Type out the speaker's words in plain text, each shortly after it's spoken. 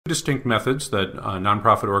distinct methods that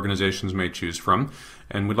nonprofit organizations may choose from,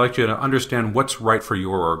 and we'd like you to understand what's right for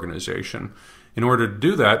your organization. In order to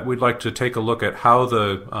do that, we'd like to take a look at how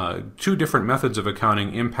the two different methods of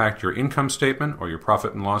accounting impact your income statement or your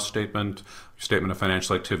profit and loss statement, your statement of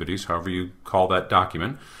financial activities, however you call that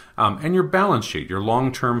document, and your balance sheet, your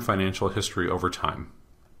long-term financial history over time.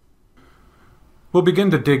 We'll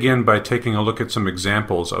begin to dig in by taking a look at some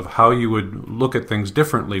examples of how you would look at things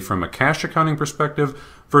differently from a cash accounting perspective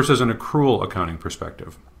versus an accrual accounting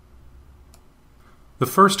perspective. The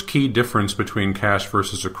first key difference between cash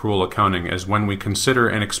versus accrual accounting is when we consider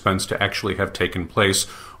an expense to actually have taken place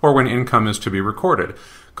or when income is to be recorded,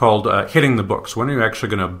 called hitting the books. When are you actually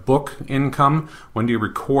going to book income? When do you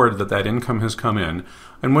record that that income has come in?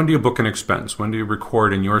 And when do you book an expense? When do you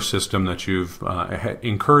record in your system that you've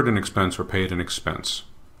incurred an expense or paid an expense?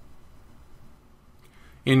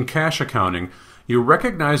 In cash accounting, you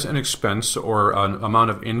recognize an expense or an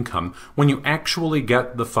amount of income when you actually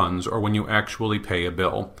get the funds or when you actually pay a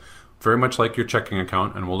bill. Very much like your checking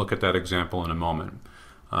account, and we'll look at that example in a moment.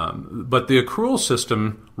 But the accrual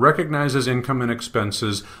system recognizes income and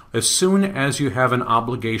expenses as soon as you have an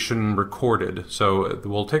obligation recorded. So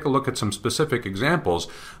we'll take a look at some specific examples,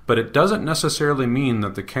 but it doesn't necessarily mean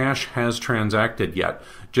that the cash has transacted yet,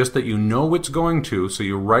 just that you know it's going to, so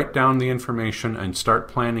you write down the information and start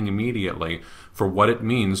planning immediately for what it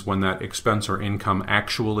means when that expense or income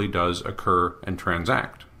actually does occur and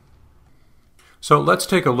transact. So let's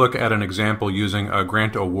take a look at an example using a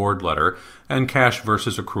grant award letter and cash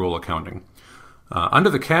versus accrual accounting. Under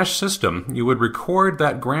the cash system, you would record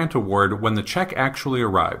that grant award when the check actually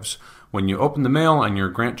arrives. When you open the mail and your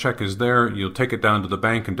grant check is there, you'll take it down to the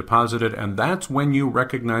bank and deposit it, and that's when you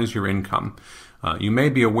recognize your income. You may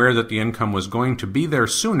be aware that the income was going to be there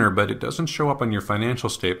sooner, but it doesn't show up on your financial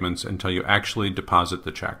statements until you actually deposit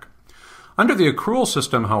the check. Under the accrual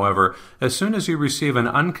system, however, as soon as you receive an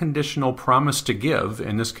unconditional promise to give,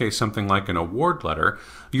 in this case something like an award letter,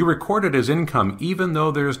 you record it as income even though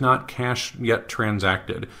there's not cash yet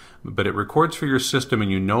transacted. But it records for your system and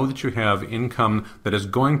you know that you have income that is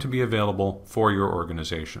going to be available for your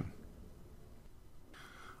organization.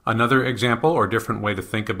 Another example or different way to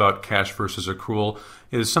think about cash versus accrual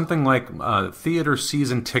is something like theater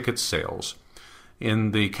season ticket sales.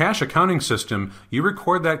 In the cash accounting system, you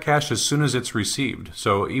record that cash as soon as it's received.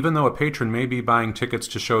 So even though a patron may be buying tickets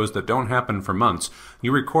to shows that don't happen for months,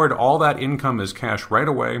 you record all that income as cash right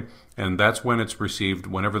away, and that's when it's received,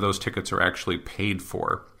 whenever those tickets are actually paid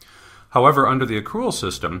for. However, under the accrual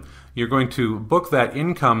system, you're going to book that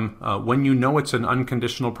income when you know it's an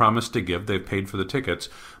unconditional promise to give. They've paid for the tickets,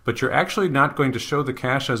 but you're actually not going to show the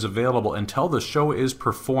cash as available until the show is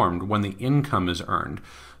performed, when the income is earned.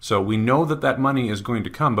 So we know that that money is going to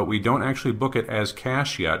come, but we don't actually book it as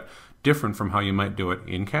cash yet, different from how you might do it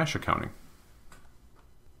in cash accounting.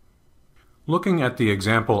 Looking at the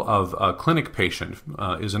example of a clinic patient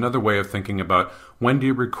is another way of thinking about when do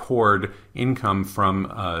you record income from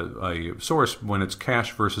a source when it's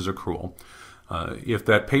cash versus accrual. If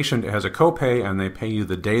that patient has a copay and they pay you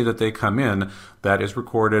the day that they come in, that is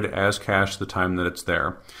recorded as cash the time that it's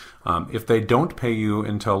there. If they don't pay you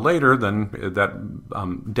until later, then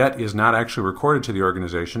that debt is not actually recorded to the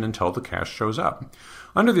organization until the cash shows up.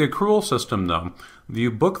 Under the accrual system, though,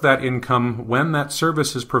 you book that income when that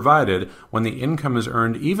service is provided, when the income is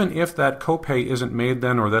earned, even if that copay isn't made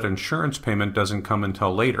then or that insurance payment doesn't come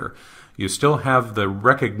until later. You still have the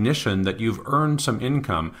recognition that you've earned some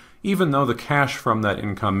income, even though the cash from that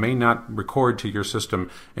income may not record to your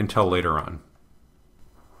system until later on.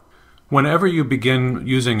 Whenever you begin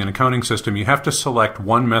using an accounting system, you have to select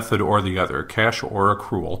one method or the other, cash or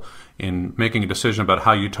accrual, in making a decision about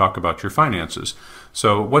how you talk about your finances.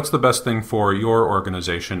 So what's the best thing for your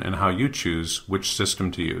organization and how you choose which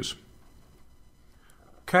system to use?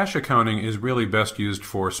 Cash accounting is really best used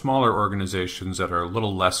for smaller organizations that are a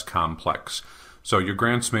little less complex. So your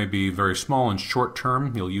grants may be very small and short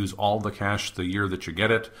term. You'll use all the cash the year that you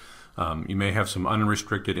get it. You may have some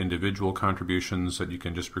unrestricted individual contributions that you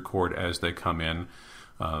can just record as they come in.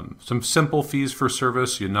 Some simple fees for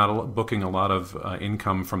service. You're not booking a lot of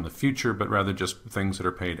income from the future, but rather just things that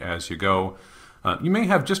are paid as you go. You may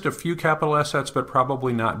have just a few capital assets, but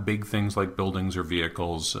probably not big things like buildings or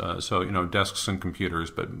vehicles. So, desks and computers,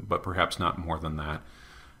 but perhaps not more than that.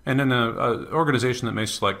 And in an organization that may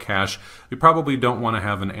select cash, you probably don't want to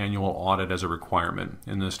have an annual audit as a requirement.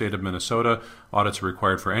 In the state of Minnesota, audits are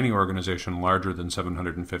required for any organization larger than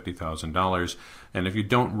 $750,000. And if you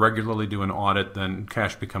don't regularly do an audit, then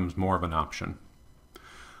cash becomes more of an option.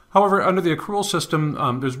 However, under the accrual system,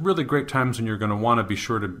 there's really great times when you're going to want to be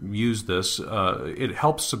sure to use this. It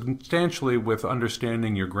helps substantially with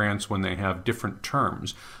understanding your grants when they have different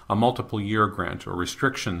terms, a multiple year grant or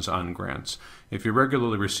restrictions on grants. If you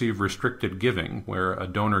regularly receive restricted giving, where a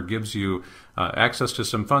donor gives you access to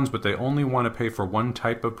some funds, but they only want to pay for one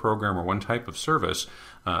type of program or one type of service,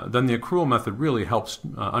 then the accrual method really helps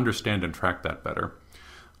understand and track that better.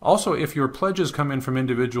 Also, if your pledges come in from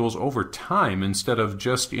individuals over time instead of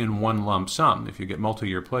just in one lump sum, if you get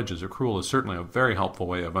multi-year pledges, accrual is certainly a very helpful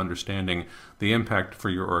way of understanding the impact for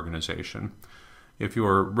your organization. If you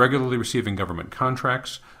are regularly receiving government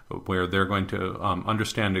contracts where they're going to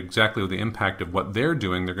understand exactly the impact of what they're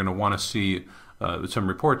doing, they're going to want to see some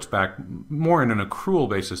reports back more in an accrual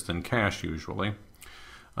basis than cash usually.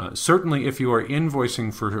 Certainly, if you are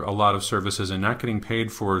invoicing for a lot of services and not getting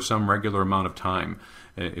paid for some regular amount of time,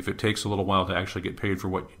 if it takes a little while to actually get paid for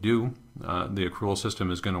what you do, the accrual system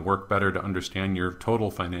is going to work better to understand your total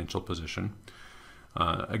financial position.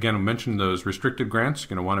 Again, I mentioned those restricted grants. You're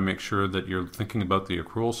going to want to make sure that you're thinking about the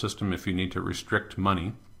accrual system if you need to restrict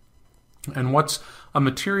money. And what's a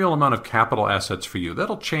material amount of capital assets for you?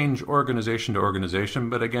 That'll change organization to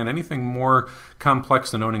organization, but again, anything more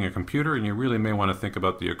complex than owning a computer, and you really may want to think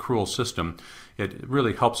about the accrual system. It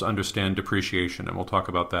really helps understand depreciation, and we'll talk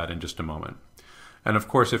about that in just a moment. And of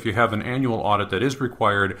course, if you have an annual audit that is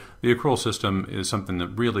required, the accrual system is something that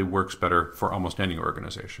really works better for almost any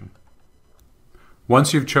organization.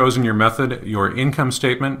 Once you've chosen your method, your income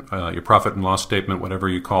statement, your profit and loss statement, whatever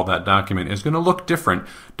you call that document, is going to look different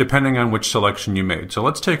depending on which selection you made. So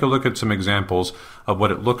let's take a look at some examples of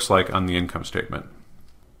what it looks like on the income statement.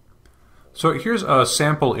 So here's a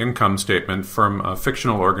sample income statement from a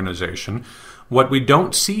fictional organization. What we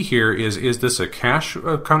don't see here is this a cash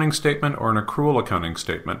accounting statement or an accrual accounting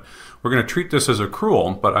statement? We're going to treat this as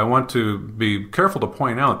accrual, but I want to be careful to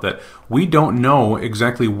point out that we don't know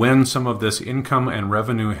exactly when some of this income and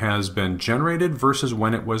revenue has been generated versus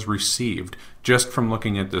when it was received, just from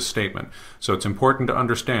looking at this statement. So it's important to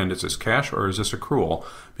understand, is this cash or is this accrual?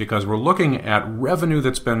 Because we're looking at revenue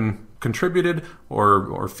that's been contributed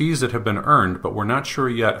or fees that have been earned, but we're not sure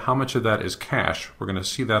yet how much of that is cash. We're going to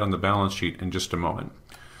see that on the balance sheet in just a moment.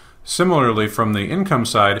 Similarly, from the income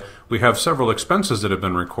side, we have several expenses that have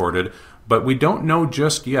been recorded, but we don't know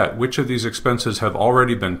just yet which of these expenses have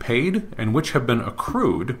already been paid and which have been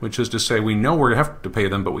accrued, which is to say we know we have to pay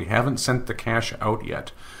them, but we haven't sent the cash out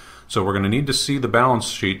yet. So we're going to need to see the balance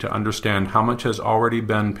sheet to understand how much has already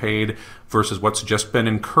been paid versus what's just been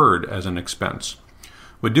incurred as an expense.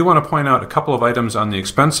 We do want to point out a couple of items on the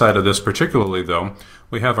expense side of this particularly, though.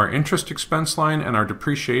 We have our interest expense line and our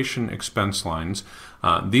depreciation expense lines.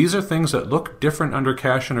 These are things that look different under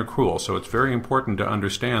cash and accrual, so it's very important to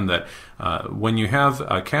understand that when you have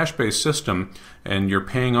a cash-based system and you're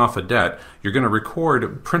paying off a debt, you're going to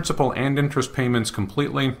record principal and interest payments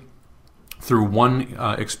completely through one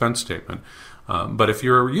expense statement. But if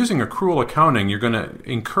you're using accrual accounting, you're going to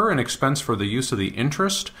incur an expense for the use of the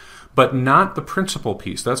interest, but not the principal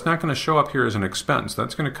piece. That's not going to show up here as an expense.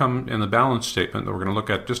 That's going to come in the balance statement that we're going to look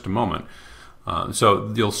at in just a moment. So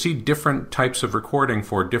you'll see different types of recording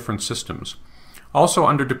for different systems. Also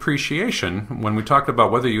under depreciation, when we talked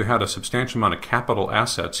about whether you had a substantial amount of capital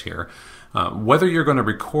assets here, whether you're going to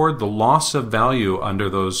record the loss of value under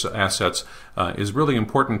those assets is really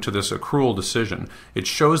important to this accrual decision. It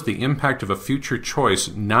shows the impact of a future choice,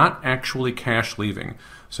 not actually cash leaving.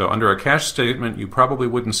 So under a cash statement, you probably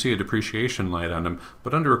wouldn't see a depreciation line on them,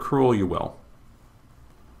 but under accrual, you will.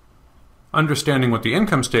 Understanding what the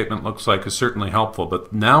income statement looks like is certainly helpful,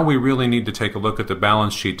 but now we really need to take a look at the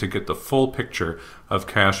balance sheet to get the full picture of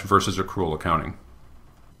cash versus accrual accounting.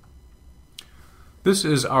 This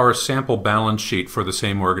is our sample balance sheet for the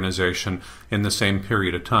same organization in the same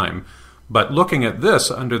period of time. But looking at this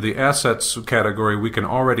under the assets category, we can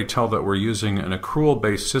already tell that we're using an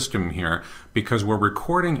accrual-based system here because we're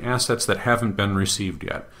recording assets that haven't been received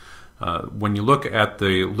yet. When you look at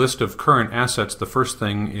the list of current assets, the first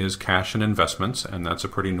thing is cash and investments, and that's a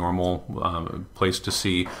pretty normal place to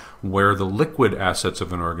see where the liquid assets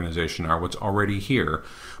of an organization are, what's already here.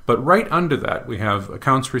 But right under that, we have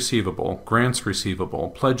accounts receivable, grants receivable,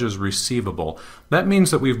 pledges receivable. That means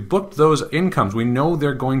that we've booked those incomes. We know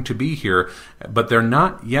they're going to be here, but they're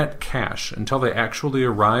not yet cash. Until they actually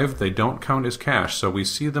arrive, they don't count as cash. So we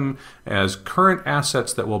see them as current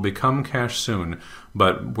assets that will become cash soon,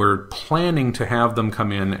 but we're planning to have them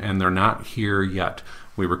come in and they're not here yet.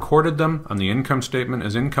 We recorded them on the income statement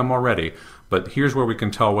as income already, but here's where we can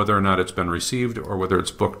tell whether or not it's been received or whether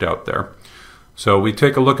it's booked out there. So we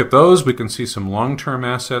take a look at those. We can see some long-term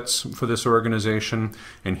assets for this organization.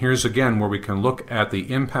 And here's again where we can look at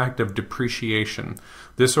the impact of depreciation.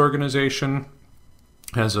 This organization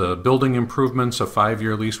has a building improvements, a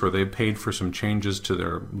 5-year lease where they paid for some changes to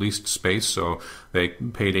their leased space. So they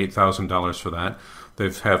paid $8,000 for that. They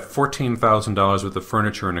have $14,000 worth of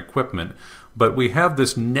furniture and equipment. But we have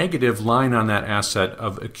this negative line on that asset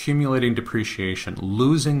of accumulating depreciation,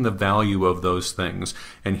 losing the value of those things.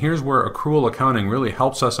 And here's where accrual accounting really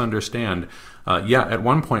helps us understand, at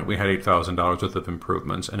one point we had $8,000 worth of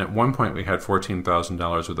improvements, and at one point we had $14,000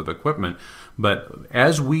 worth of equipment. But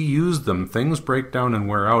as we use them, things break down and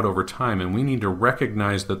wear out over time, and we need to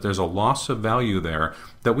recognize that there's a loss of value there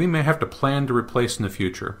that we may have to plan to replace in the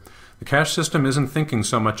future. The cash system isn't thinking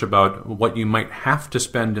so much about what you might have to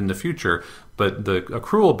spend in the future, but the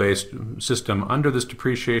accrual-based system under this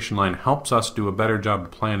depreciation line helps us do a better job of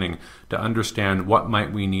planning to understand what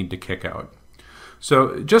might we need to kick out.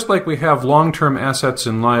 So just like we have long-term assets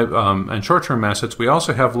and short-term assets, we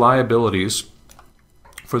also have liabilities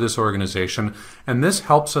for this organization, and this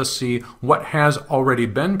helps us see what has already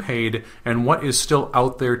been paid and what is still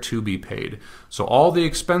out there to be paid. So all the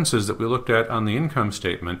expenses that we looked at on the income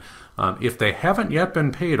statement, if they haven't yet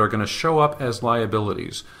been paid, are going to show up as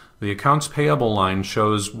liabilities. The accounts payable line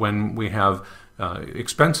shows when we have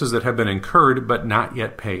expenses that have been incurred but not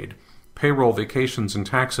yet paid. Payroll, vacations, and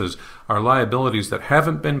taxes are liabilities that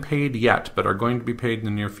haven't been paid yet but are going to be paid in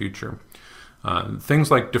the near future. Things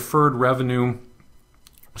like deferred revenue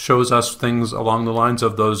shows us things along the lines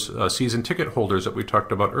of those season ticket holders that we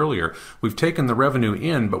talked about earlier. We've taken the revenue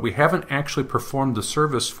in, but we haven't actually performed the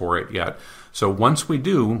service for it yet. So once we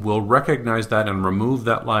do, we'll recognize that and remove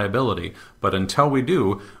that liability. But until we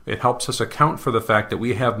do, it helps us account for the fact that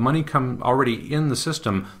we have money come already in the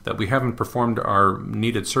system that we haven't performed our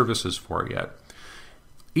needed services for yet.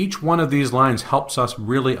 Each one of these lines helps us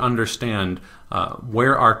really understand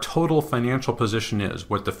where our total financial position is,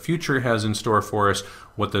 what the future has in store for us,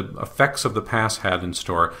 what the effects of the past had in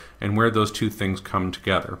store, and where those two things come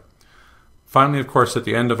together. Finally, of course, at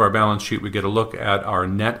the end of our balance sheet, we get a look at our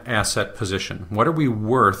net asset position. What are we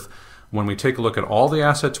worth when we take a look at all the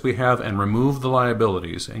assets we have and remove the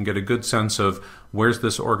liabilities and get a good sense of where's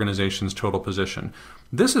this organization's total position?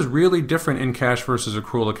 This is really different in cash versus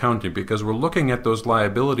accrual accounting because we're looking at those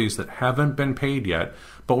liabilities that haven't been paid yet,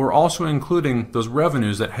 but we're also including those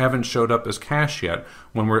revenues that haven't showed up as cash yet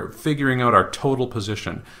when we're figuring out our total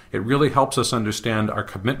position. It really helps us understand our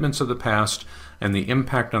commitments of the past and the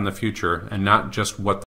impact on the future and not just what